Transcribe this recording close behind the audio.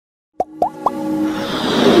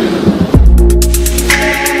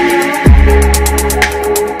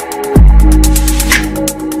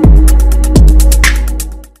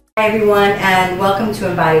everyone, and welcome to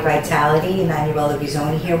Embody Vitality. Emanuela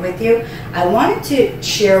Visone here with you. I wanted to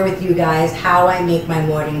share with you guys how I make my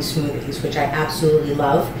morning smoothies, which I absolutely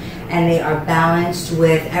love. And they are balanced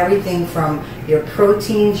with everything from your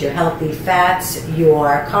proteins, your healthy fats,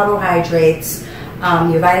 your carbohydrates,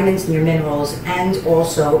 your vitamins and your minerals, and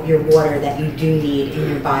also your water that you do need in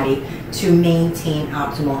your body to maintain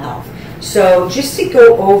optimal health. So just to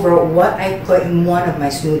go over what I put in one of my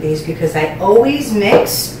smoothies, because I always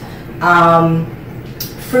mix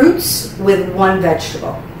fruits with one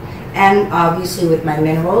vegetable, and obviously with my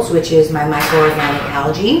minerals, which is my microorganic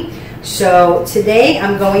algae. So today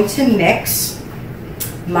I'm going to mix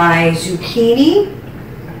my zucchini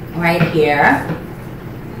right here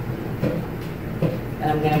that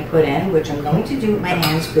I'm going to put in, which I'm going to do with my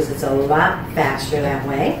hands because it's a lot faster that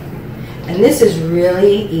way. And this is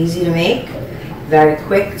really easy to make, very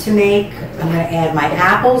quick to make. I'm going to add my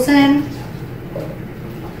apples in,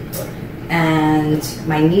 and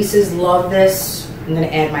my nieces love this. I'm going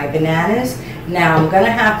to add my bananas. Now I'm going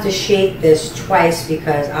to have to shake this twice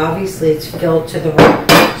because obviously it's filled to the rim.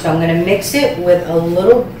 So I'm going to mix it with a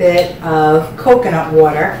little bit of coconut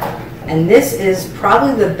water, and this is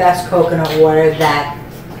probably the best coconut water that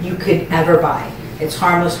you could ever buy. It's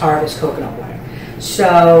Harmless Harvest coconut water.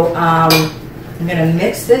 So I'm going to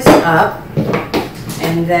mix this up,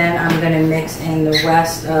 and then I'm going to mix in the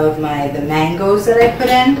rest of the mangoes that I put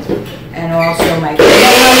in, and also my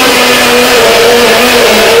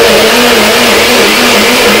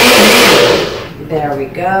there we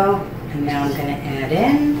go. And now I'm going to add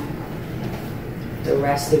in the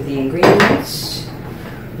rest of the ingredients,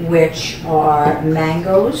 which are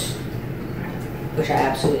mangoes, which I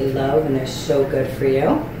absolutely love, and they're so good for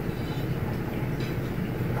you.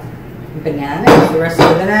 Banana, the rest of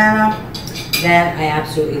the banana. Then I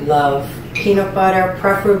absolutely love peanut butter,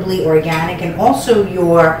 preferably organic, and also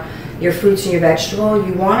your fruits and your vegetable.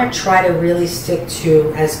 You want to try to really stick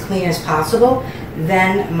to as clean as possible.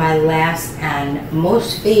 Then my last and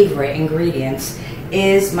most favorite ingredients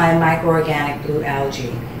is my microorganic blue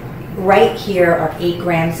algae. Right here are 8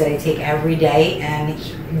 grams that I take every day, and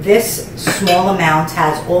this small amount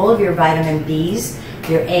has all of your vitamin B's,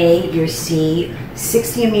 your A, your C,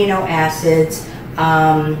 60 amino acids,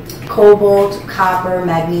 cobalt, copper,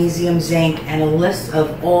 magnesium, zinc, and a list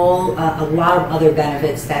of a lot of other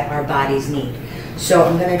benefits that our bodies need. So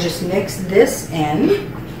I'm going to just mix this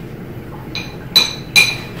in.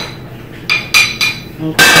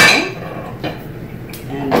 Okay.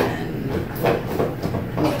 And then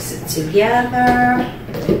mix it together.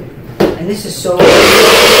 And this is so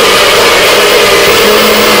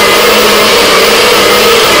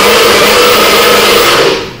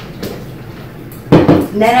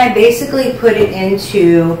then I basically put it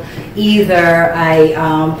into either I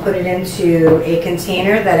put it into a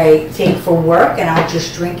container that I take for work, and I'll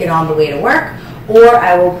just drink it on the way to work, or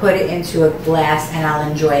I will put it into a glass and I'll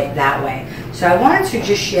enjoy it that way. So I wanted to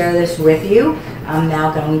just share this with you. I'm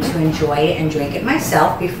now going to enjoy it and drink it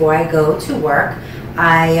myself before I go to work.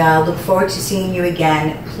 I look forward to seeing you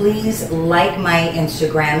again. Please like my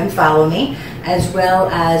Instagram and follow me, as well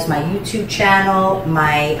as my YouTube channel,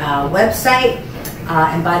 my website,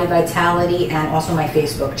 Embody Vitality, and also my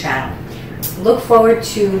Facebook channel. Look forward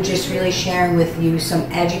to just really sharing with you some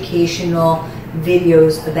educational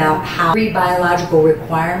videos about how 3 biological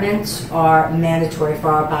requirements are mandatory for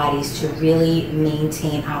our bodies to really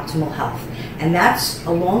maintain optimal health. And that's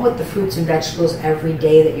along with the fruits and vegetables every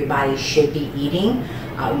day that your body should be eating,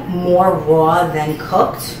 more raw than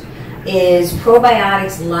cooked, is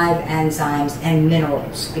probiotics, live enzymes, and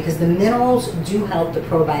minerals, because the minerals do help the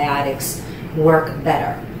probiotics work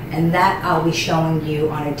better. And that I'll be showing you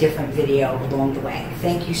on a different video along the way.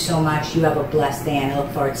 Thank you so much. You have a blessed day, and I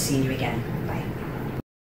look forward to seeing you again.